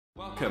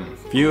Welcome,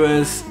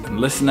 viewers and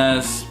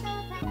listeners.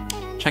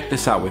 Check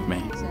this out with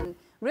me. And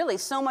really,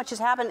 so much has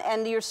happened,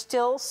 and you're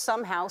still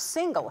somehow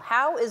single.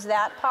 How is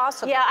that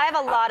possible? Yeah, I have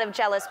a lot of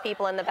jealous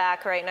people in the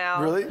back right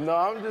now. Really? No,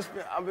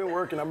 I've been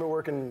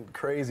working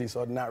crazy,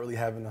 so I'm not really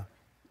having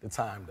the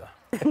time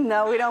to.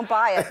 No, we don't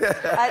buy it.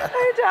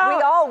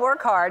 We all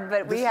work hard,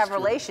 but we have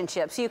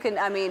relationships. You can,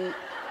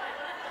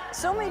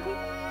 so many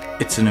people.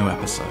 It's a new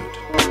episode.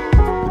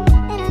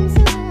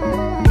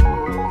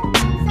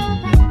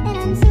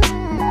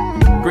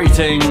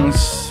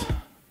 Greetings,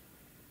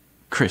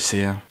 Chris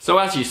here. So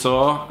as you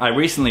saw, I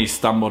recently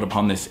stumbled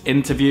upon this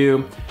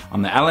interview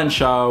on the Ellen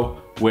Show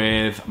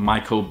with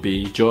Michael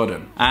B.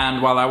 Jordan.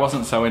 And while I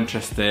wasn't so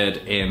interested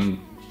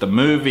in the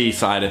movie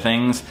side of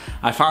things,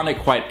 I found it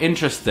quite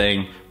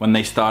interesting when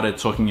they started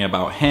talking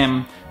about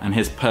him and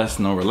his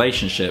personal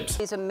relationships.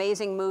 These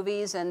amazing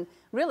movies, and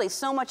really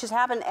so much has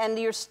happened, and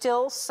you're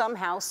still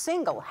somehow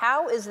single.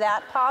 How is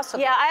that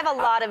possible? Yeah, I have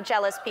a lot of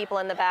jealous people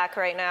in the back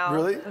right now.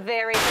 Really?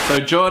 Very.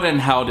 So Jordan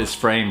held his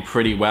frame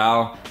pretty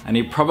well, and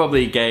he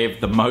probably gave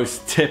the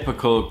most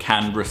typical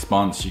canned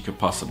response you could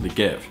possibly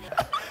give.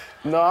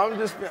 No,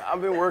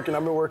 I've been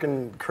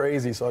working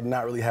crazy, so I'm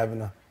not really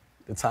having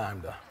the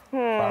time to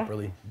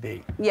properly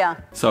date. Yeah.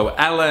 So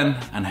Ellen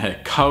and her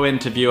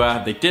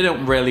co-interviewer, they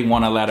didn't really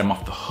want to let him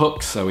off the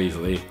hook so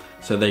easily,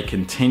 so they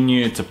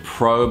continued to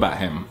probe at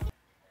him.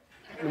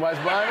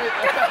 Anybody's buying it?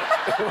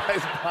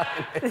 Anybody's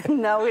buying it?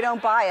 No, we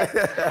don't buy it.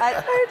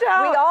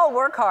 We all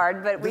work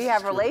hard, but we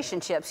have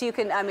relationships. You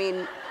can,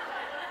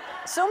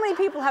 so many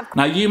people have.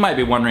 Now you might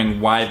be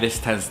wondering why this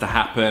tends to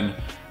happen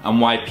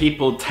and why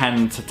people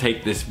tend to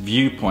take this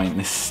viewpoint,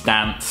 this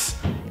stance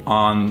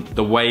on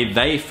the way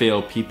they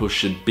feel people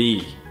should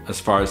be as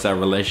far as their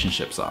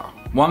relationships are.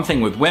 One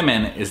thing with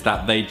women is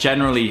that they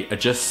generally are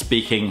just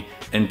speaking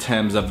in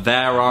terms of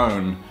their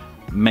own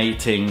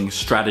mating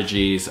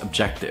strategies,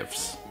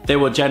 objectives. They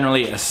will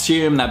generally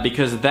assume that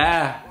because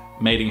their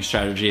mating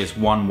strategy is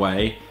one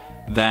way,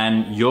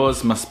 then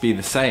yours must be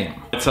the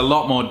same. It's a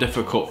lot more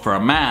difficult for a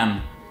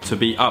man to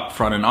be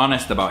upfront and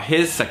honest about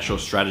his sexual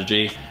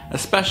strategy,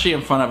 especially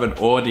in front of an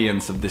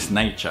audience of this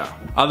nature.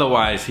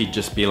 Otherwise, he'd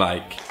just be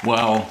like,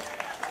 well,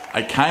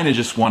 I kind of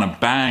just want to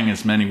bang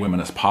as many women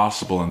as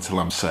possible until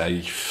I'm,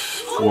 say,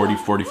 40,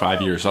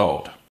 45 years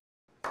old.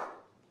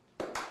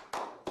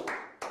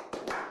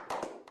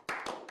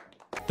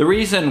 the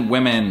reason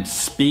women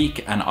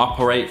speak and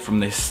operate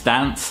from this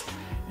stance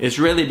is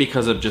really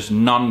because of just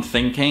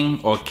non-thinking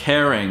or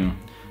caring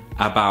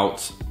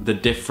about the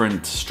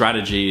different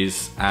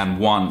strategies and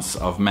wants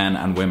of men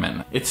and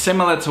women. It's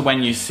similar to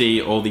when you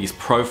see all these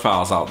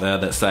profiles out there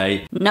that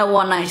say, no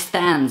one-night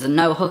stands and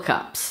no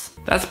hookups.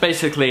 That's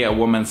basically a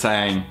woman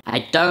saying,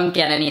 I don't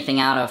get anything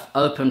out of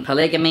open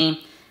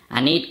polygamy.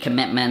 I need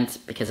commitment,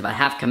 because if I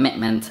have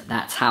commitment,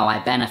 that's how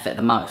I benefit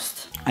the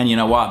most. And you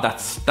know what,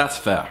 that's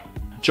fair.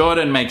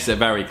 Jordan makes it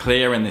very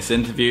clear in this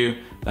interview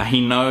that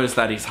he knows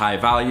that he's high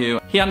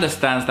value. He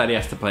understands that he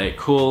has to play it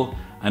cool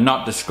and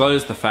not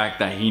disclose the fact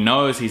that he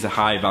knows he's a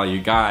high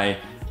value guy,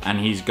 and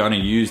he's gonna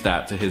use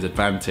that to his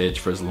advantage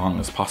for as long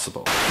as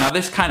possible. Now,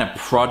 this kind of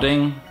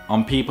prodding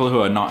on people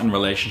who are not in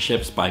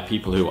relationships by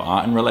people who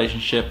are in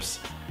relationships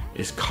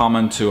is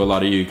common to a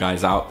lot of you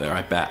guys out there,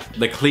 I bet.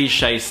 The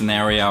cliche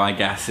scenario, I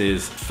guess,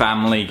 is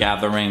family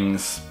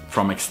gatherings,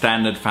 from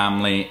extended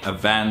family,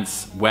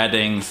 events,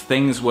 weddings,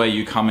 things where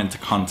you come into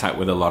contact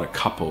with a lot of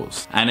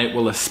couples. And it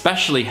will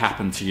especially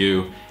happen to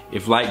you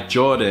if, like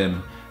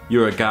Jordan,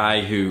 you're a guy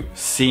who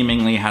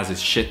seemingly has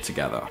his shit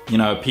together. You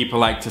know, people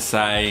like to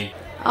say,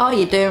 oh,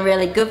 you're doing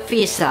really good for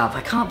yourself. I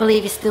can't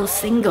believe you're still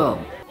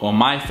single. or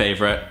my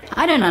favorite,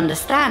 I don't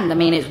understand. I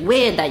mean, it's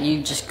weird that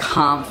you just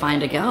can't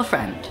find a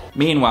girlfriend.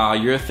 meanwhile,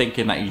 you're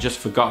thinking that you just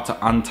forgot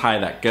to untie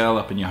that girl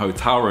up in your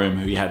hotel room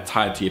who you had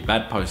tied to your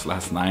bedpost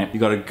last night. You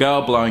got a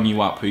girl blowing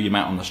you up who you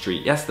met on the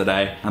street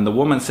yesterday, and the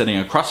woman sitting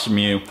across from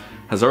you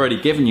has already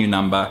given you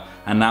number,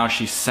 and now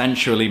she's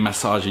sensually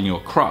massaging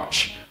your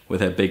crotch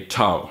with her big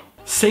toe.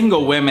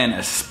 Single women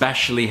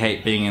especially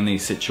hate being in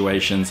these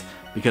situations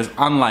because,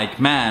 unlike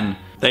men,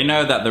 they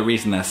know that the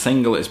reason they're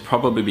single is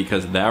probably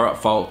because they're at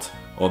fault,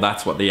 or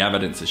that's what the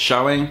evidence is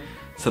showing,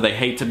 so they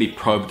hate to be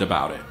probed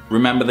about it.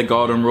 Remember the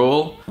golden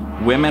rule?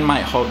 Women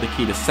might hold the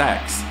key to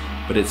sex,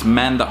 but it's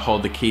men that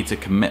hold the key to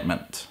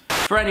commitment.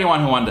 For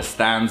anyone who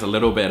understands a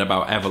little bit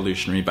about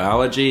evolutionary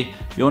biology,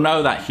 you'll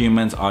know that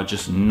humans are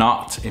just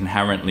not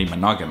inherently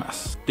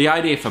monogamous. The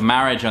idea for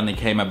marriage only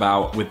came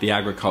about with the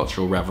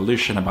agricultural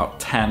revolution about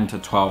 10 to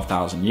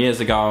 12,000 years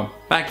ago.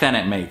 Back then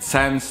it made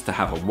sense to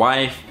have a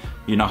wife,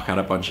 you knock out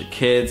a bunch of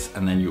kids,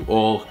 and then you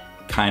all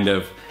kind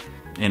of,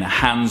 in a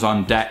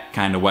hands-on deck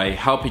kind of way,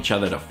 help each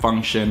other to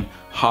function,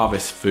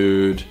 harvest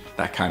food,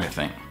 that kind of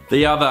thing.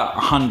 The other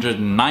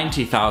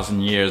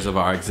 190,000 years of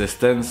our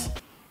existence,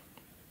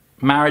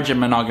 marriage and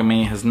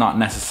monogamy has not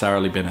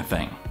necessarily been a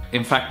thing.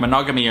 In fact,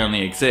 monogamy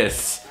only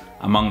exists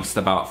amongst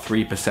about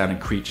 3% of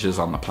creatures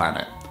on the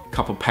planet. A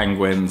couple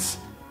penguins,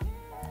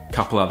 a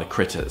couple other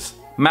critters.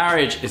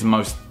 Marriage is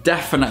most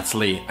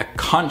definitely a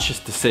conscious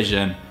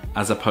decision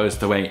as opposed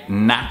to a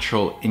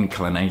natural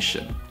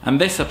inclination. And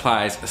this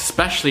applies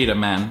especially to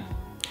men,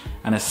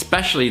 and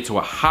especially to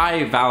a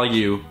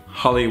high-value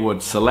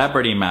Hollywood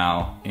celebrity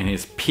male in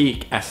his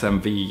peak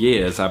SMV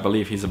years. I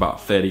believe he's about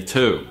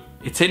 32.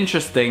 It's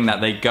interesting that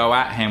they go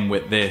at him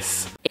with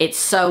this. It's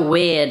so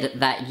weird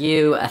that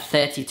you, a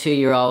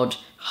 32-year-old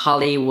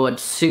Hollywood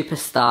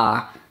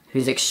superstar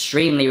who's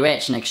extremely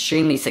rich and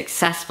extremely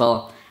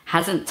successful,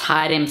 hasn't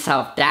tied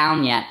himself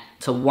down yet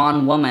to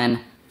one woman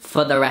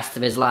for the rest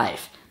of his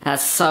life.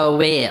 That's so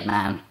weird,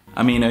 man.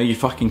 I mean, are you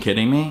fucking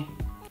kidding me?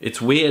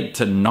 It's weird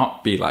to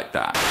not be like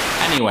that.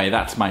 Anyway,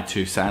 that's my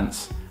 2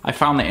 cents. I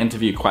found the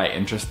interview quite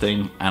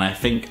interesting, and I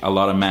think a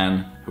lot of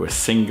men who are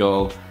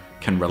single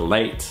can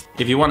relate.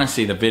 If you want to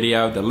see the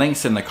video, the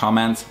link's in the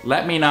comments.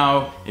 Let me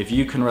know if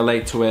you can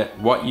relate to it,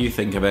 what you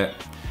think of it.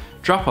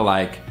 Drop a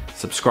like,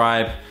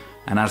 subscribe,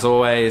 and as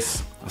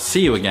always, I'll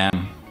see you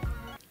again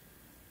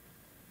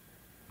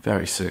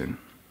very soon.